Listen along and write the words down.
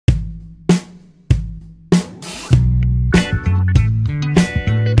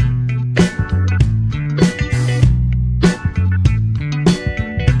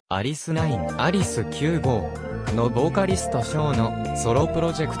アリス9号のボーカリストショーのソロプ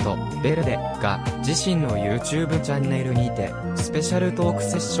ロジェクトVerdeが自身の YouTube チャンネルにてスペシャルトーク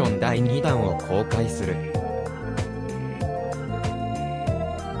セッション第2弾を公開する。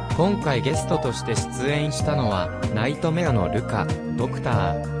今回ゲストとして出演したのはナイトメアのRUKA、ドク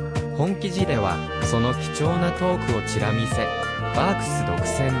ター。本記事ではその貴重なトークをちら見せ、バークス独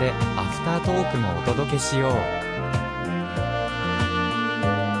占でアフタートークもお届けしよう。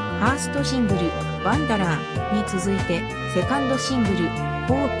ファーストシングル「ワンダラー」に続いてセカンドシングル「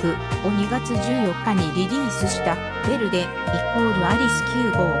ホープ」を2月14日にリリースしたVerde=アリス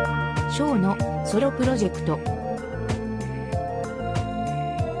9号ショーのソロプロジェクト。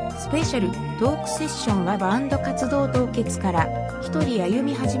スペシャルトークセッションはバンド活動凍結から一人歩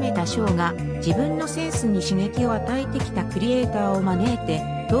み始めたショーが自分のセンスに刺激を与えてきたクリエイターを招いて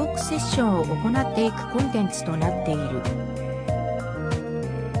トークセッションを行っていくコンテンツとなっている。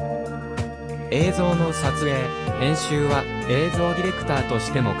映像の撮影、編集は映像ディレクターと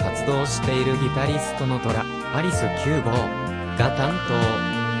しても活動しているギタリストのアリス9号が担当。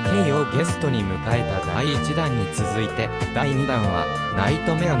K をゲストに迎えた第1弾に続いて第2弾はナイ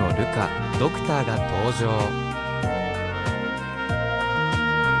トメアのRUKA、ドクターが登場。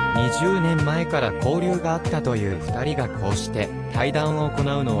20年前から交流があったという2人がこうして対談を行う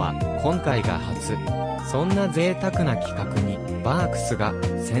のは今回が初。そんな贅沢な企画にバークスが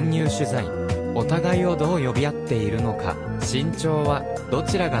潜入取材。お互いをどう呼び合っているのか、身長はど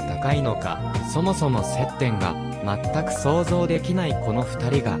ちらが高いのか、そもそも接点が全く想像できないこの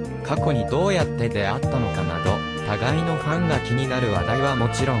2人が過去にどうやって出会ったのかなど、互いのファンが気になる話題はも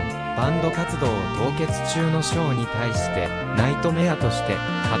ちろん、バンド活動を凍結中のショーに対してナイトメアとして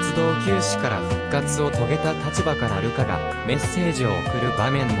活動休止から復活を遂げた立場からRUKAがメッセージを送る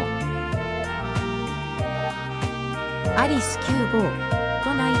場面も。アリス9号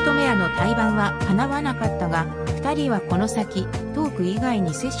とナイトメアの対バンは叶わなかったが、2人はこの先トーク以外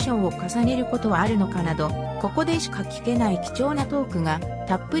にセッションを重ねることはあるのかなど、ここでしか聞けない貴重なトークが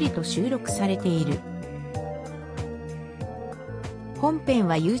たっぷりと収録されている。本編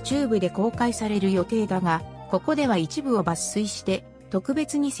は YouTube で公開される予定だが、ここでは一部を抜粋して特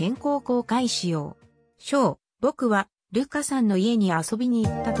別に先行公開しよう。ショー、僕はRUKAさんの家に遊びに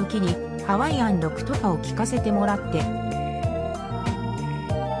行った時にハワイアンロックとかを聞かせてもらって、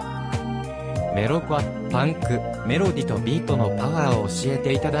メロコア、パンク、メロディとビートのパワーを教え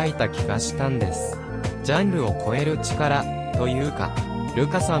ていただいた気がしたんです。ジャンルを超える力、というか、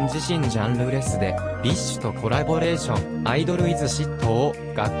RUKAさん自身ジャンルレスで、ビッシュとコラボレーション、アイドルイズシットを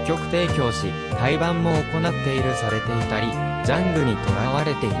楽曲提供し、対バンも行っているされていたり、ジャンルにとらわ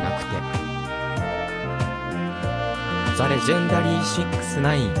れていなくて。ザ・レジェンダリー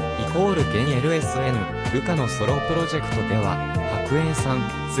69=現 LSN、RUKAのソロプロジェクトでは、白煙さん、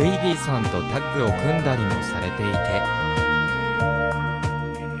ツイギーさんとタッグを組んだりもされていて、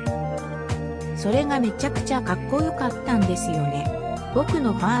それがめちゃくちゃかっこよかったんですよね。僕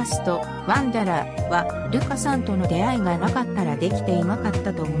のファースト、ワンダラーは、RUKAさんとの出会いがなかったらできていなかっ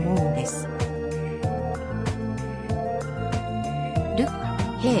たと思うんです。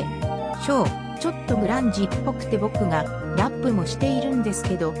へい、ショー、ちょっとグランジっぽくて僕がラップもしているんです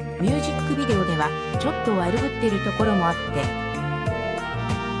けど、ミュージックビデオではちょっと悪ぶってるところもあって。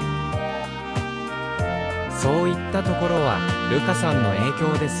そういったところは、RUKAさんの影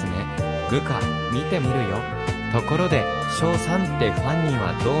響ですね。RUKA、見てみるよ。ところで、ショーさんってファンに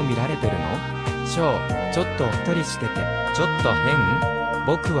はどう見られてるの？ショー、ちょっとおっとりしてて、ちょっと変？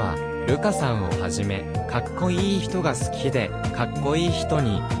僕は、RUKAさんをはじめ、かっこいい人が好きで、かっこいい人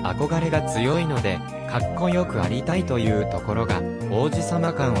に憧れが強いので、かっこよくありたいというところが、王子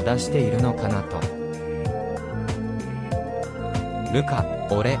様感を出しているのかなと。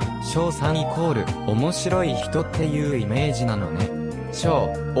RUKA、俺、ショーさん面白い人っていうイメージなのね。シ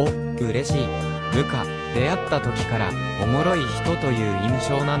ョー、嬉しい。RUKA、出会った時から、おもろい人という印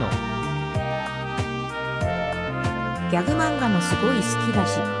象なの。ギャグ漫画もすごい好きだ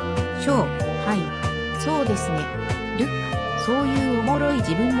し。ショー、はい。そうですね。RUKA、そういうおもろい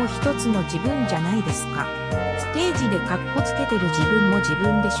自分も一つの自分じゃないですか。ステージでカッコつけてる自分も自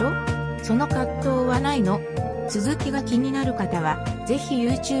分でしょ？その葛藤はないの？続きが気になる方は、ぜひ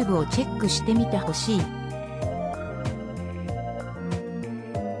YouTube をチェックしてみてほしい。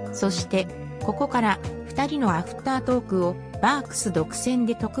そして、ここから2人のアフタートークをバークス独占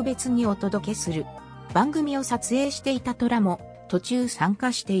で特別にお届けする。番組を撮影していたトラも途中参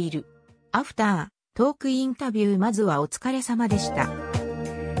加している。アフタートークインタビュー、まずはお疲れ様でした。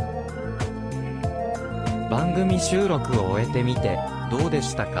番組収録を終えてみてどうで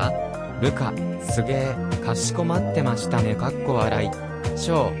したか？RUKA、すげー、かしこまってましたね。笑い。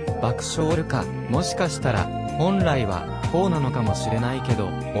ショー、爆笑ルカ、もしかしたら、本来は、こうなのかもしれないけど、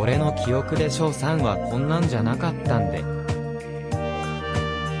俺の記憶でショーさんはこんなんじゃなかったんで。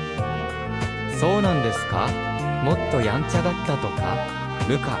そうなんですか？もっとやんちゃだったとか？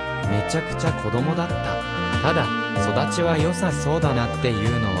ルカ、めちゃくちゃ子供だった。ただ、育ちは良さそうだなってい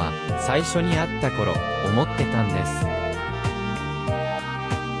うのは、最初に会った頃、思ってたんです。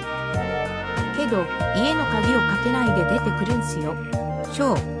けど、家の鍵をかけないで出てくるんすよ。シ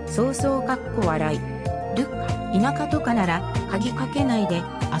ョー、そうそうかっこ笑い。ルカ、田舎とかなら、鍵かけないで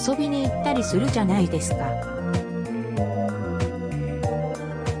遊びに行ったりするじゃないですか。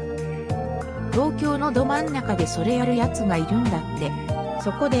東京のど真ん中でそれやるやつがいるんだって。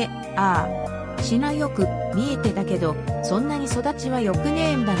そこで、ああ、品よく見えてたけど、そんなに育ちは良く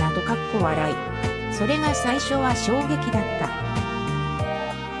ねえんだなとかっこ笑い。それが最初は衝撃だった。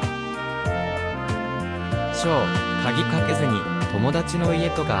ショー、鍵かけずに友達の家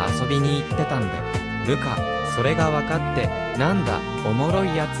とか遊びに行ってたんで。ルカ、それが分かって、なんだ、おもろ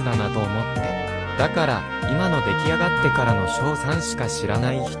いやつだなと思って。だから、今の出来上がってからのショーさんしか知ら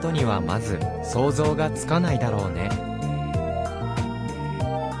ない人にはまず、想像がつかないだろうね。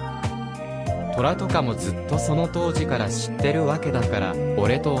虎とかもずっとその当時から知ってるわけだから、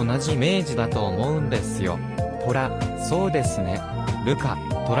俺と同じイメージだと思うんですよ。虎、そうですね。ルカ、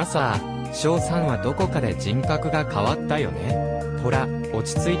虎さあ、ショーさんはどこかで人格が変わったよね。虎、落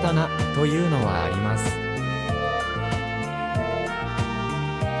ち着いたな、というのはあります。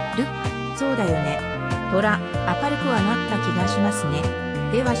ルカ、そうだよね。虎、明るくはなった気がしますね。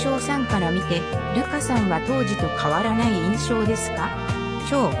ではショーさんから見て、ルカさんは当時と変わらない印象ですか？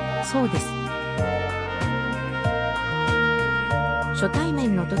ショー、そうです。初対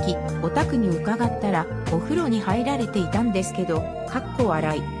面の時、お宅に伺ったら、お風呂に入られていたんですけど、かっこ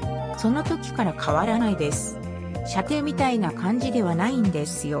笑い。その時から変わらないです。射程みたいな感じではないんで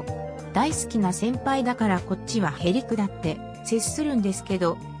すよ。大好きな先輩だからこっちはへりくだって接するんですけ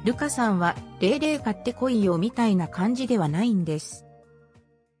ど、ルカさんは、レイレイ買ってこいよみたいな感じではないんです。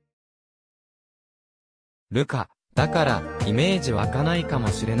ルカ、だから、イメージ湧かないかも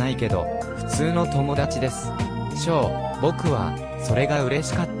しれないけど、普通の友達です。ショー、僕は、それが嬉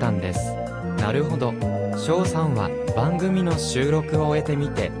しかったんです。なるほど。ショーさんは、番組の収録を終えてみ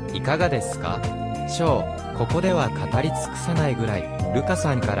て、いかがですか？ショー、ここでは語り尽くせないぐらい、ルカ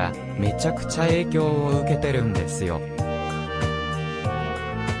さんから、めちゃくちゃ影響を受けてるんですよ。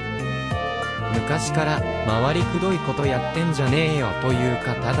昔から、回りくどいことやってんじゃねえよという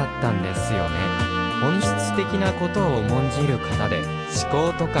方だったんですよね。本質的なことを重んじる方で、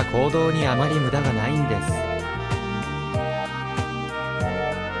思考とか行動にあまり無駄がないんです。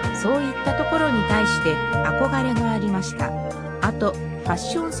そういったところに対して憧れがありました。あと、ファッ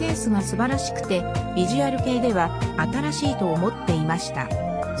ションセンスが素晴らしくて、ビジュアル系では新しいと思っていました。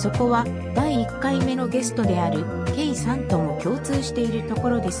そこは第1回目のゲストであるケイさんとも共通しているとこ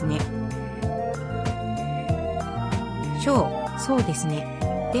ろですね。ショー、そうですね。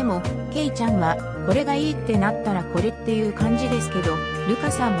でも、ケイちゃんは、これがいいってなったらこれっていう感じですけど、ルカ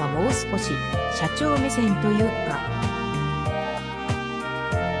さんはもう少し、社長目線というか、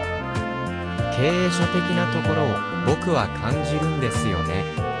経営者的なところを僕は感じるんですよね。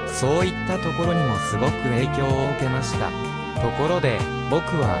そういったところにもすごく影響を受けました。ところで、僕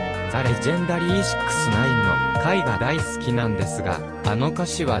はザ・レジェンダリー69の回が大好きなんですが、あの歌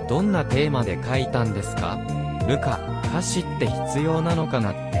詞はどんなテーマで書いたんですか？ルカ、歌詞って必要なのか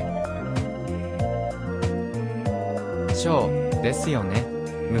なって。ショー、ですよね。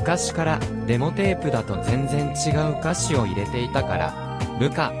昔からデモテープだと全然違う歌詞を入れていたから。ル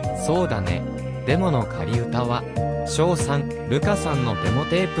カ、そうだね。デモの仮歌は、ショーさん、ルカさんのデモ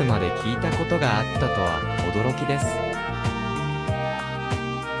テープまで聞いたことがあったとは驚きです。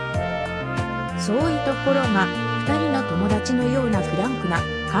そういうところが、二人の友達のようなフランクな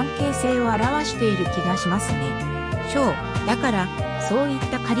関係性を表している気がしますね。ショー、だから、そういっ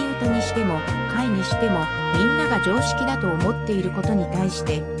た仮歌にしても、会にしても、みんなが常識だと思っていることに対し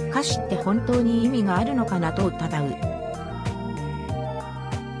て、歌詞って本当に意味があるのかなと疑う。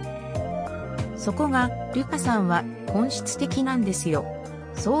そこが、ルカさんは本質的なんですよ。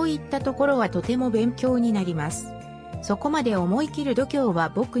そういったところはとても勉強になります。そこまで思い切る度胸は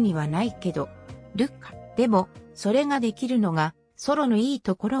僕にはないけど、ルカ、でも、それができるのが、ソロのいい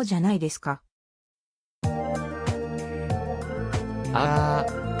ところじゃないですか。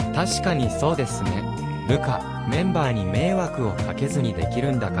確かにそうですね。ルカ、メンバーに迷惑をかけずにでき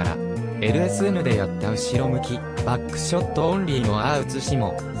るんだから。LSN でやった後ろ向き、バックショットオンリーの写し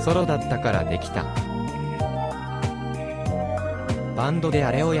も、ソロだったからできた。バンドで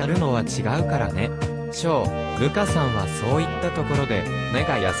あれをやるのは違うからね。ショウ、ルカさんはそういったところで目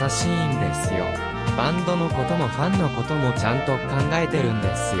が優しいんですよ。バンドのこともファンのこともちゃんと考えてるん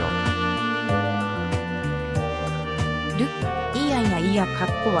ですよ。いや、かっ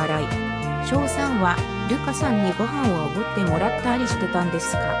こ笑い。ショウさんは、ルカさんにご飯をおごってもらったりしてたんで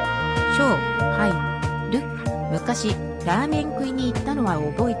すか？ショウ、はい。ルカ、昔、ラーメン食いに行ったのは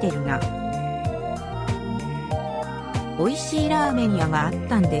覚えてるな。美味しいラーメン屋があっ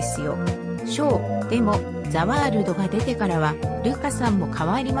たんですよ。ショウ、でも、ザワールドが出てからは、ルカさんも変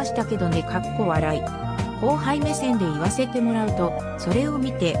わりましたけどね、かっこ笑い。後輩目線で言わせてもらうと、それを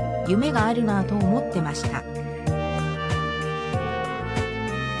見て、夢があるなぁと思ってました。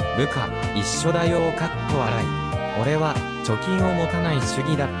ルカ、一緒だよかっこ笑い。俺は、貯金を持たない主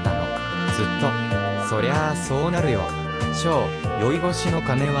義だったの。ずっと。そりゃあそうなるよ。ショウ、酔い越しの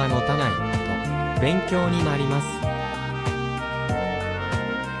金は持たない。と、勉強になります。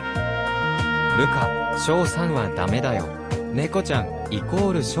ルカ、ショウさんはダメだよ。猫ちゃん、イコ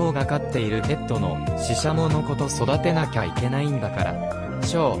ールショウが飼っているペットの、シシャモのこと育てなきゃいけないんだから。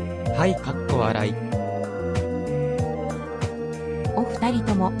ショウ、はいかっこ笑い。お二人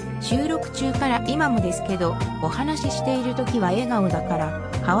とも収録中から今もですけどお話ししている時は笑顔だから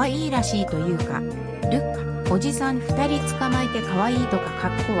可愛いらしいというか、ルカ、おじさん二人捕まえて可愛いとかか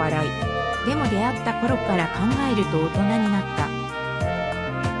っこ笑い。でも出会った頃から考えると大人になった。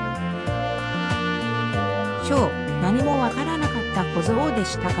ショウ、何もわからなかった小僧で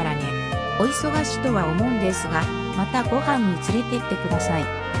したからね。お忙しいとは思うんですが、またご飯に連れてってください。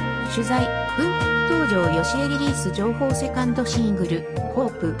取材、東條義恵リリース情報セカンドシングル、ホ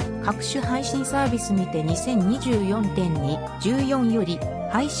ープ、各種配信サービスにて 2024.2.14 より、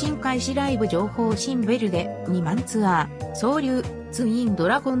配信開始ライブ情報新ベルデ2万ツアー、総流、ツインド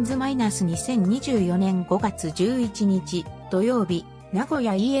ラゴンズ-2024年5月11日、土曜日、名古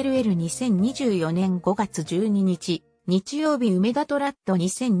屋 ELL2024 年5月12日、日曜日梅田トラット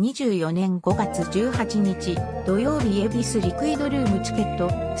2024年5月18日、土曜日恵比寿リクイドルームチケッ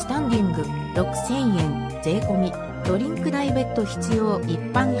ト、スタンディング、6000円、税込み、ドリンク代別途必要一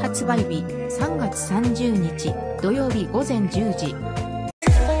般発売日、3月30日、土曜日午前10時。